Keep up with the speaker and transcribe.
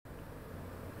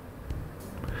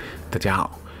大家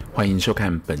好，欢迎收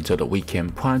看本周的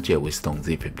Weekend Project with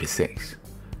ESP32。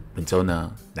本周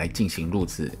呢，来进行录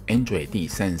制 Android 第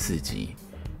34集，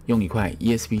用一块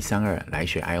ESP32来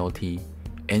学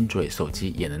IOT，Android 手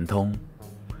机也能通。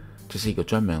这是一个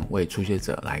专门为初学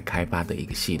者来开发的一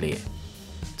个系列。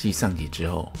继上集之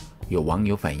后，有网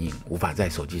友反映无法在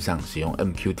手机上使用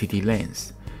MQTTLens，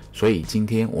 所以今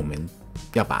天我们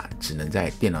要把只能在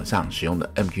电脑上使用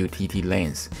的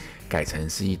MQTTLens 改成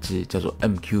是一支叫做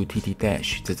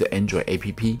MQTTDash 这支 Android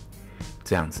APP，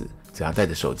 这样子只要带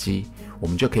着手机，我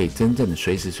们就可以真正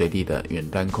随时随地的远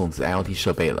端控制 IOT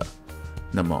设备了。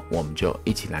那么我们就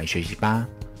一起来学习吧。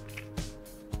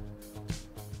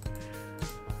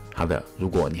好的，如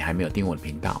果你还没有订阅我的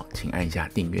频道，请按一下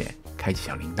订阅，开启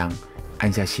小铃铛，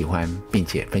按下喜欢，并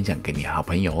且分享给你的好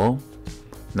朋友哦。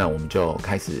那我们就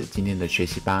开始今天的学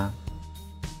习吧。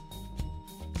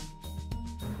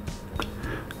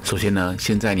首先呢，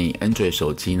先在你 Android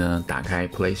手机呢打开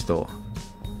Play Store，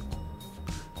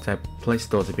 在 Play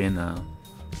Store 这边呢，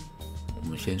我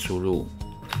们先输入，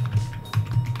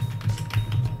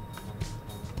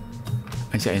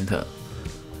按下 Enter。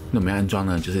那我们要安装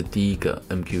呢，就是第一个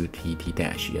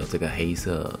MQTTDash 有这个黑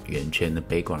色圆圈的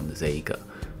background 的这一个，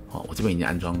我这边已经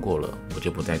安装过了，我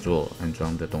就不再做安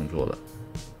装的动作了。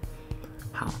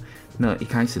好，那一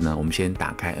开始呢，我们先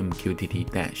打开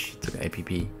MQTTDash 这个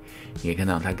APP。你可以看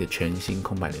到它一个全新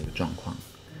空白的一个状况。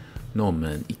那我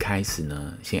们一开始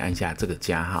呢，先按下这个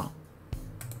加号，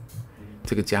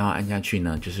这个加号按下去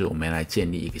呢，就是我们要来建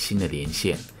立一个新的连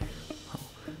线。好，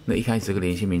那一开始这个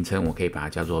连线名称，我可以把它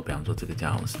叫做，比方说这个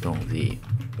叫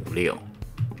StoneZ56，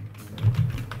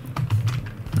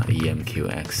 那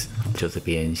EMQX 就这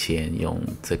边先用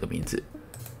这个名字。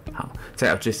好，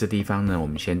在 address 的地方呢，我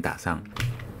们先打上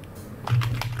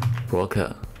broker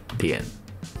点。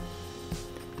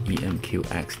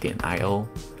EMQX.io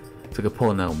这个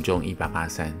port 呢，我们就用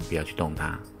1883，不要去动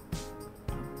它。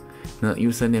那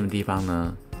username 的地方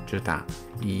呢，就打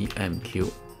EMQX，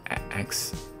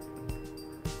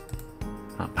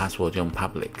 password 就用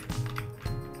public。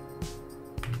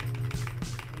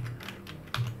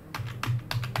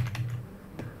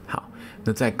好，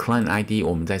那在 client ID，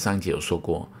 我们在上一集有说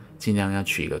过，尽量要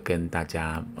取一个跟大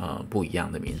家不一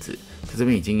样的名字。在这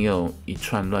边已经用一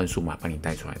串乱数码帮你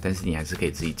带出来，但是你还是可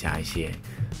以自己加一些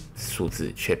数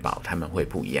字，确保它们会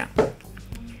不一样。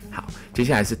好，接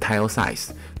下来是 tile size。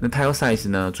那 tile size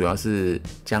呢，主要是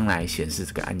将来显示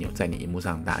这个按钮在你萤幕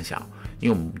上的大小。因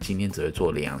为我们今天只会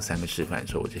做2、3个示范，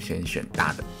所以我就先选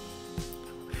大的。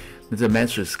那这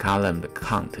matrix column 的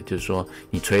count 就是说，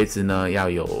你垂直呢要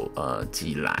有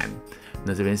几栏。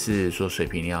那这边是说水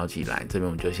平要几栏，这边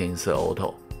我们就先设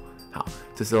auto。好，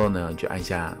这时候呢就按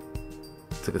下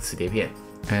这个磁碟片，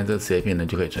按下这个磁碟片呢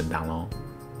就可以存档咯。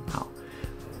好，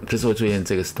这时候出现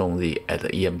这个 StoneZ at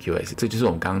EMQX， 这就是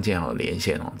我们刚刚建好的连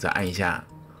线哦。再按一下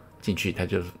进去，它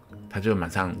就马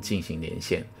上进行连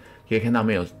线。可以看到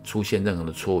没有出现任何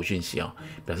的错误讯息哦，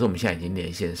表示我们现在已经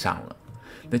连线上了。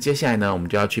那接下来呢，我们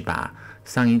就要去把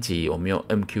上一集我们用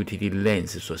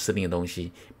MQTTLens 所设定的东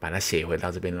西，把它写回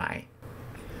到这边来。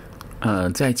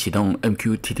在启动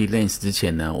MQTTLens 之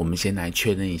前呢，我们先来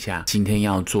确认一下今天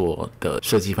要做的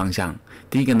设计方向。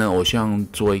第一个呢，我希望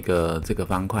做一个这个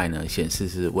方块呢，显示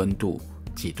是温度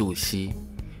几度 C，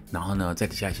 然后呢，在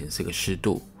底下显示个湿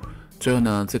度。最后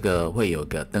呢，这个会有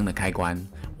个灯的开关，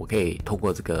我可以透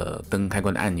过这个灯开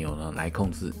关的按钮呢，来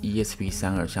控制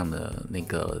ESP32上的那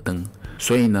个灯。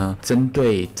所以呢，针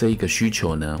对这一个需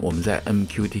求呢，我们在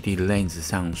MQTTLens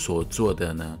上所做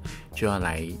的呢，就要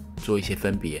来做一些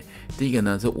分别。第一个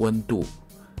呢是温度，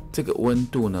这个温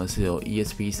度呢是由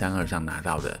ESP32 上拿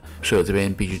到的，所以我这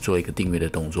边必须做一个订阅的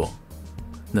动作。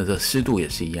那这湿度也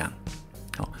是一样，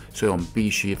好，所以我们必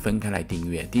须分开来订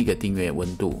阅。第一个订阅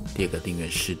温度，第二个订阅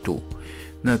湿度。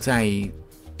那在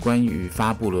关于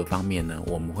发布的方面呢，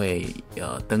我们会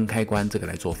灯开关这个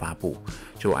来做发布，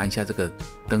就我按下这个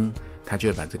灯，它就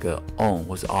会把这个 on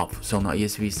或是 off 送到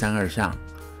ESP32 上。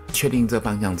确定这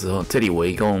方向之后，这里我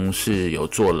一共是有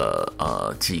做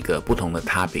了几个不同的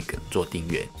topic 做订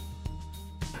阅。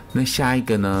那下一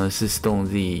个呢是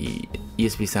StoneZ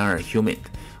ESP32 Humid，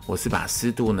 我是把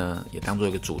湿度呢也当做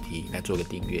一个主题来做一个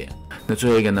订阅。那最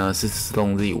后一个呢是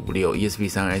StoneZ56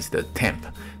 ESP32S 的 Temp，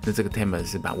 那这个 Temp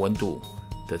是把温度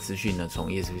的资讯呢从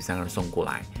ESP32 送过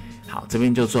来。好，这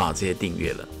边就做好这些订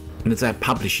阅了。那在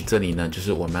Publish 这里呢，就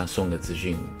是我们要送的资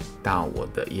讯到我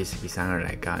的 ESP32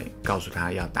 来告诉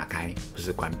他要打开，不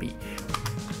是关闭。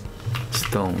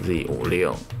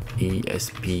StoneZ56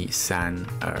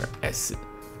 ESP32S，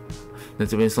 那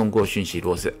这边送过讯息，如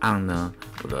果是 on 呢，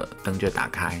我的灯就打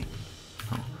开；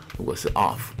如果是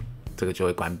off， 这个就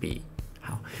会关闭。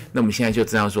好，那我们现在就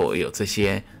知道说有这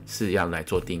些是要来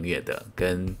做订阅的，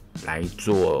跟来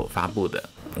做发布的。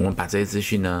我们把这些资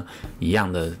讯呢，一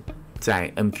样的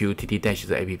在 MQTTDash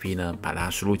的 APP 呢，把它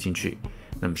输入进去。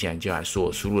那么现在就来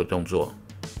做输入的动作。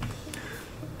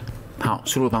好，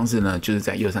输入方式呢，就是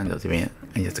在右上角这边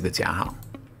按下这个加号。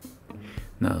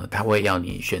那它会要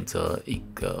你选择一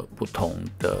个不同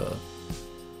的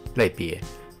类别。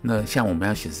那像我们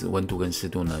要显示温度跟湿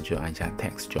度呢，就按下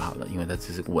text 就好了，因为它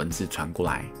只是个文字传过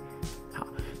来。好，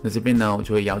那这边呢，我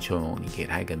就会要求你给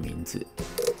它一个名字。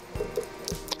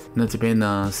那这边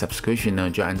呢 ，subscription 呢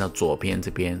就按照左边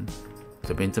这边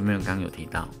刚刚有提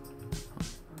到，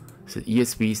是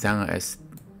ESP32S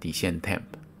底线 temp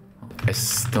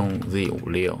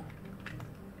S_Z56。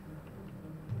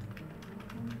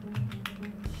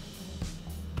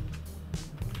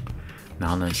然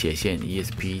后呢，斜线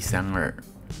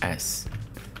ESP32S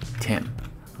temp，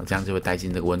 这样就会带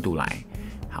进这个温度来。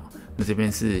好，那这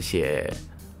边是写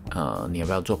你要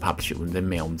不要做 publish？ 我们这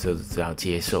没有，我们只要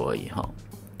接受而已哈。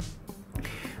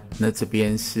那这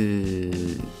边是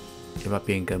要不要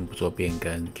变更？不做变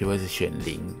更 ，keyword 是选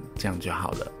0，这样就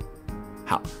好了。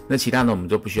好，那其他的我们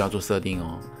都不需要做设定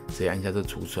哦，直接按一下这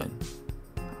储存，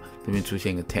这边出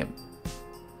现一个 temp。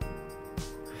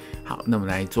好，那我们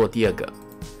来做第二个。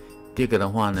第二个的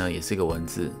话呢，也是一个文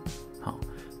字。好，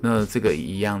那这个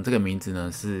一样，这个名字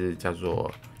呢是叫做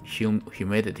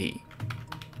humidity，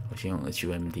 我先用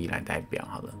HUMD 来代表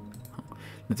好了。好，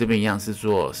那这边一样是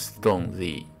做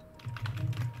StoneZ56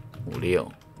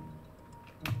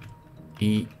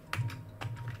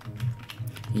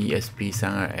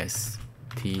 ESP32S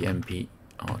TMP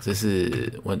哦，这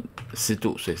是湿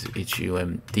度，所以是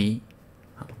HUMD。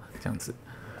好，这样子，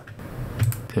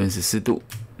这边是湿度。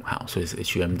好，所以是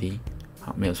HUMD，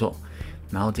 好，没有错。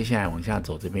然后接下来往下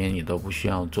走，这边也都不需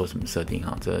要做什么设定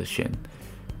哈，这选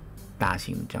大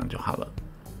型这样就好了。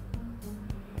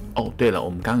哦，对了，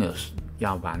我们刚刚有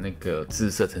要把那个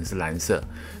字设成是蓝色，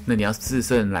那你要自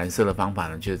设蓝色的方法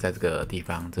呢，就是在这个地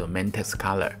方，这个 Main Text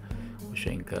Color， 我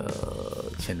选一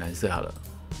个浅蓝色好了。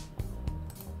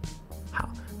好，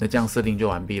那这样设定就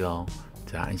完毕喽。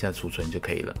只要按下储存就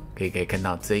可以了，可以看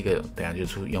到这个等下就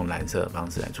用蓝色的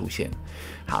方式来出现。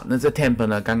好，那这 temp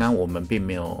呢，刚刚我们并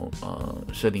没有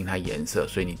设定它颜色，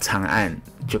所以你长按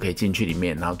就可以进去里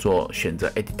面，然后做选择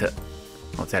editor，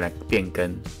 再来变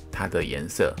更它的颜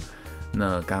色。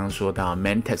那刚刚说到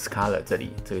main text color 这里，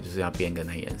这个就是要变更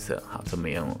它颜色。好，这么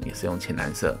用也是用浅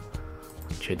蓝色，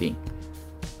确定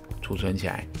储存起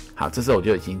来。好，这时候我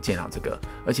就已经建好这个，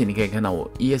而且你可以看到我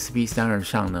ESP32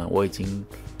 上呢，我已经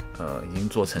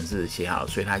做程式写好了，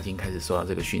所以它已经开始收到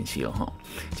这个讯息了哈。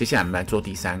接下来我们来做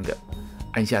第三个，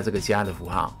按下这个加的符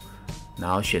号，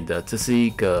然后选择这是一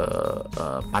个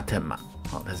button 嘛，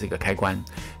好，它是一个开关，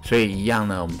所以一样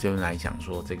呢，我们这边来讲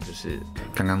说，这个就是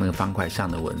刚刚那个方块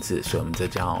上的文字，所以我们这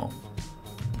叫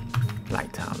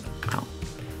light 好了，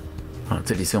好，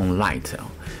这里是用 light 哦。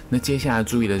那接下来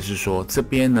注意的是说，这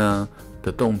边呢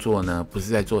的动作呢，不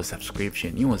是在做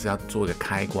subscription， 因为我是要做一个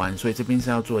开关，所以这边是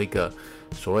要做一个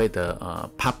所谓的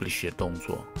publish 的动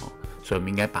作哦，所以我们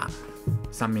应该把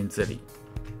上面这里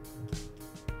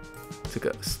这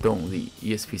个 StoneZ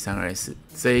ESP32S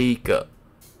这一个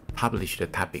publish 的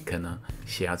topic 呢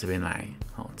写到这边来，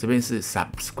哦，这边是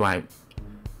subscribe，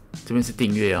 这边是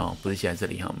订阅哦，不是写在这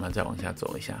里哈，我们要再往下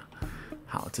走一下。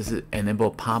好，这是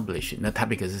enable publish， 那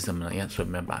topic 是什么呢？所以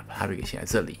我们要把 topic 写在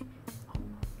这里。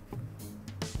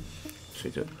所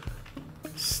以就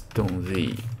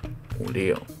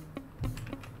StoneZ56，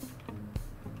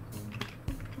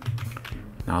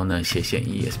 然后呢斜线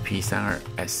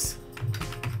ESP32S。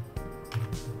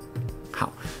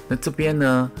好，那这边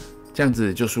呢这样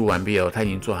子就输入完毕哦，它已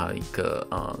经做好一个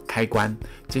开关。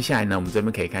接下来呢，我们这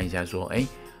边可以看一下说，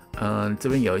这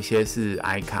边有一些是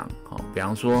icon， 比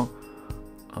方说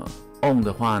on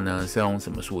的话呢是用什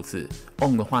么数字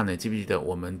 ？on 的话呢，记不记得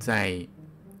我们在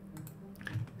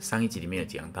上一集里面有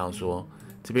讲到说，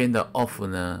这边的 off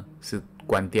呢是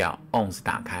关掉 ，on 是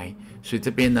打开，所以这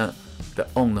边呢的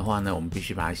on 的话呢，我们必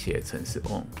须把它写成是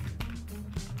on。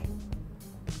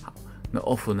好，那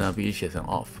off 呢必须写成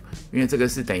off， 因为这个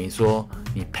是等于说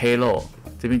你 payload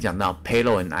这边讲到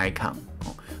payload and icon，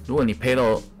如果你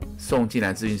payload 送进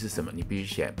来资讯是什么，你必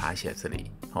须把它写在这里。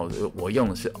好，我用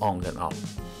的是 on 跟 off。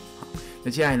好，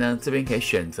那接下来呢，这边可以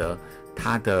选择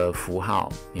它的符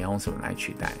号，你要用什么来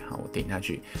取代？好，我点下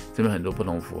去，这边很多不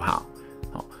同符号。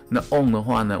好，那 on 的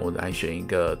话呢，我来选一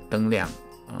个灯亮，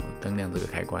灯亮这个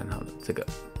开关，好了，这个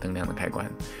灯亮的开关。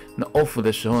那 off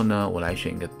的时候呢，我来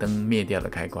选一个灯灭掉的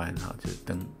开关，好，就是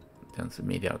灯这样子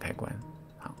灭掉的开关。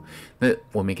好，那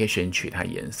我们也可以选取它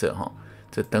颜色哈，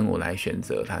这灯我来选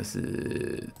择它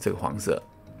是这个黄色，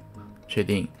确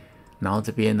定。然后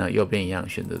这边呢，右边一样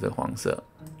选择这个黄色，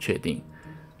确定。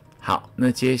好，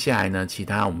那接下来呢，其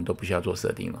他我们都不需要做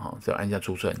设定了哈，只要按下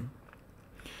储存。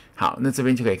好，那这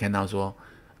边就可以看到说，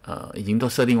已经都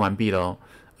设定完毕喽。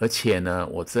而且呢，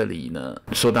我这里呢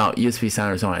收到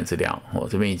ESP32送来的资料，我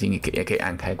这边已经也可以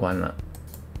按开关了。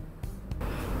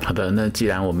好的，那既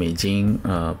然我们已经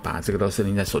把这个都设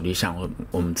定在手机上，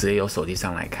我们直接由手机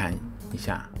上来看一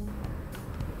下。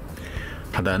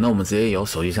好的，那我们直接由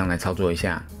手机上来操作一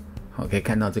下。好，可以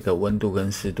看到这个温度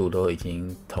跟湿度都已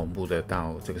经同步的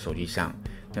到这个手机上。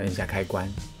要按一下开关，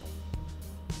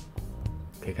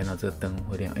可以看到这个灯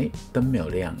会亮，灯没有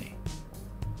亮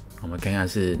我们看看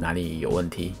是哪里有问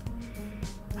题。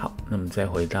好，那我们再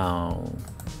回到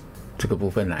这个部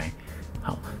分来。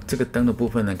好，这个灯的部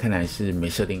分呢，看来是没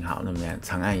设定好。那我们来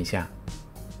长按一下，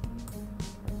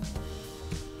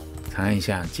长按一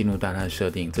下，进入到它的设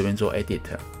定，这边做 Edit。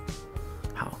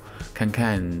好，看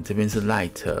看这边是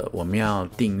Light， 我们要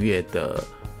订阅的，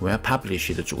我们要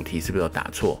Publish 的主题是不是有打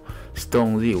错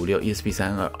 ？Stone Z56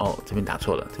 ESP32， 哦，这边打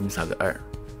错了，这边少个2。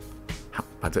好，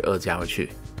把这个2加回去。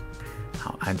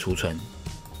好，按储存。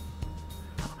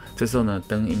好，这时候呢，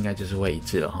灯应该就是会一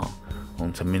致了哈。我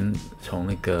们从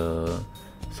那个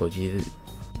手机，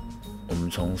我们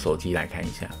从手机来看一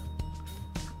下。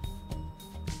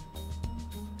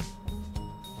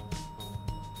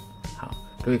好，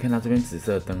各位看到这边紫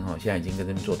色的灯哈，现在已经跟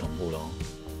这边做同步喽。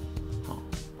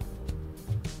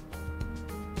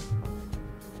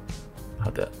好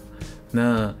的，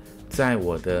那在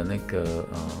我的那个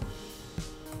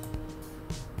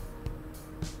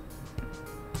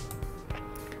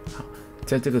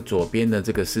在这个左边的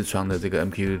这个视窗的这个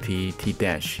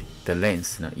MQTTDash 的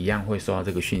Lens 呢，一样会收到这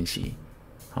个讯息。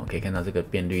好，可以看到这个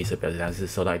变绿色，表示它是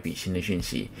收到一笔新的讯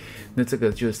息。那这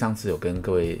个就是上次有跟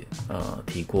各位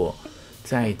提过，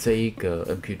在这一个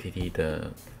MQTT 的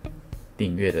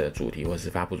订阅的主题或是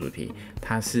发布主题，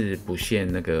它是不限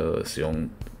那个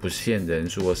不限人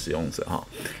数或使用者哈。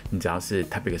你只要是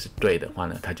topic 是对的话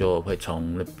呢，它就会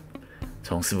从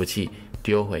伺服器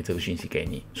丢回这个讯息给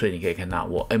你，所以你可以看到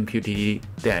我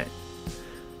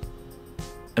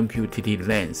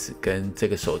MQTTLens 跟这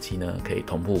个手机呢可以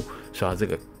同步收到这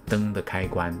个灯的开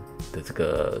关的这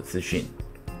个资讯。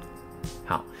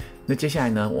好，那接下来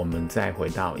呢，我们再回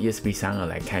到 ESP32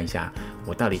来看一下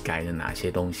我到底改了哪些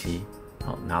东西，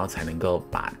好，然后才能够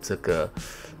把这个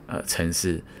程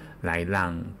式来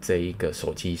让这一个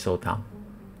手机收到。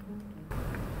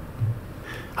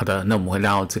好的，那我们回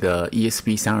到这个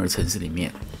ESP32程式里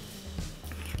面。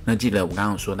那记得我刚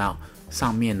刚有说到，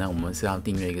上面呢我们是要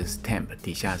订阅一个 Stamp，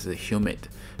 底下是 Humid，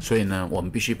 所以呢我们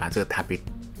必须把这个 topic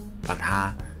把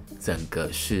它整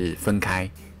个是分开。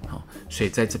好，所以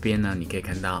在这边呢，你可以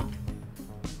看到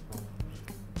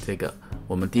这个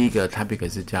我们第一个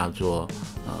topic 是叫做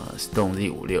Stone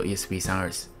Z56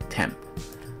 ESP32 Temp，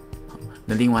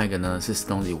 那另外一个呢是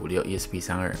Stone Z56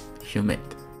 ESP32 Humid。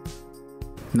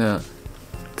那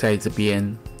在这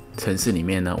边程式里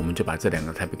面呢，我们就把这两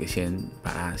个 topic 先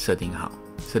把它设定好。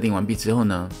设定完毕之后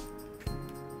呢，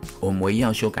我们唯一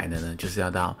要修改的呢，就是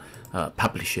要到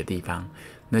publish 的地方。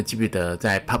那记不记得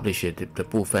在 publish 的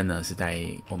部分呢，是在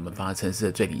我们放在程式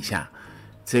的最底下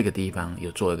这个地方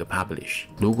有做一个 publish。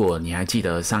如果你还记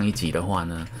得上一集的话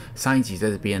呢，上一集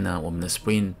在这边呢，我们的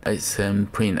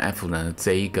SMPRINTF 呢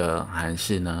这一个函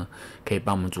式呢，可以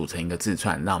帮我们组成一个字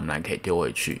串，让我们来可以丢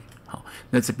回去。好，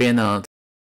那这边呢，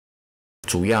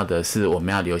主要的是我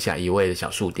们要留下一位的小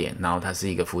数点，然后它是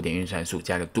一个浮点运算数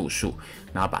加个度数，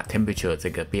然后把 temperature 这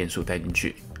个变数带进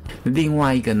去。另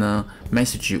外一个呢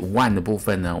 ，message 1的部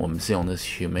分呢，我们是用的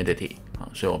是 humidity，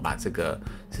 所以我把这个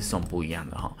是送不一样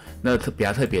的哈。那比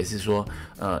较特别是说，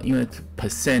因为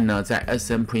percent 呢在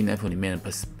SMPRINTF 里面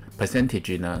的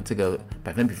percentage 呢，这个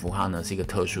百分比符号呢是一个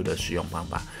特殊的使用方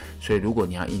法，所以如果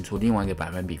你要印出另外一个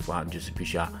百分比符号，你就是必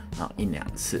须要印2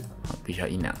次，必须要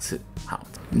印2次。好，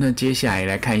那接下来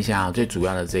来看一下最主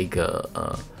要的这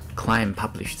个client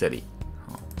publish 这里。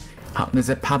好，那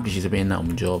在 publish 这边呢，我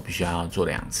们就必须要做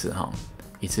2次哈，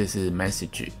一次是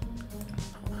message，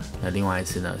 那另外一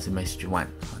次呢是 message 1，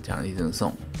 这样一直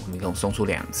送，我们一共送出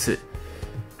2次。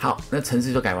好，那程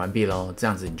式就改完毕喽，这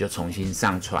样子你就重新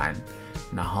上传，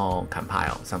然后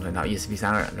compile 上传到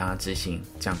ESP32， 让它执行，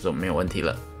这样子就没有问题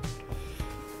了。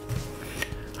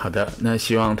好的，那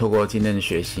希望透过今天的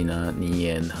学习呢，你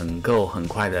也能够很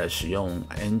快的使用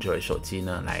Android 手机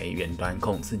呢来远端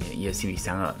控制你的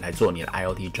ESP32， 来做你的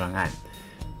IOT 专案。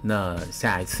那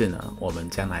下一次呢，我们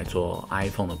将来做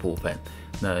iPhone 的部分。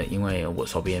那因为我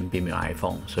手边并没有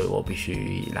iPhone， 所以我必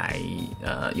须来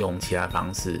用其他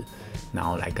方式，然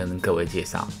后来跟各位介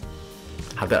绍。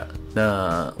好的，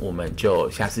那我们就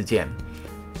下次见，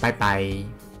拜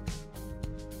拜。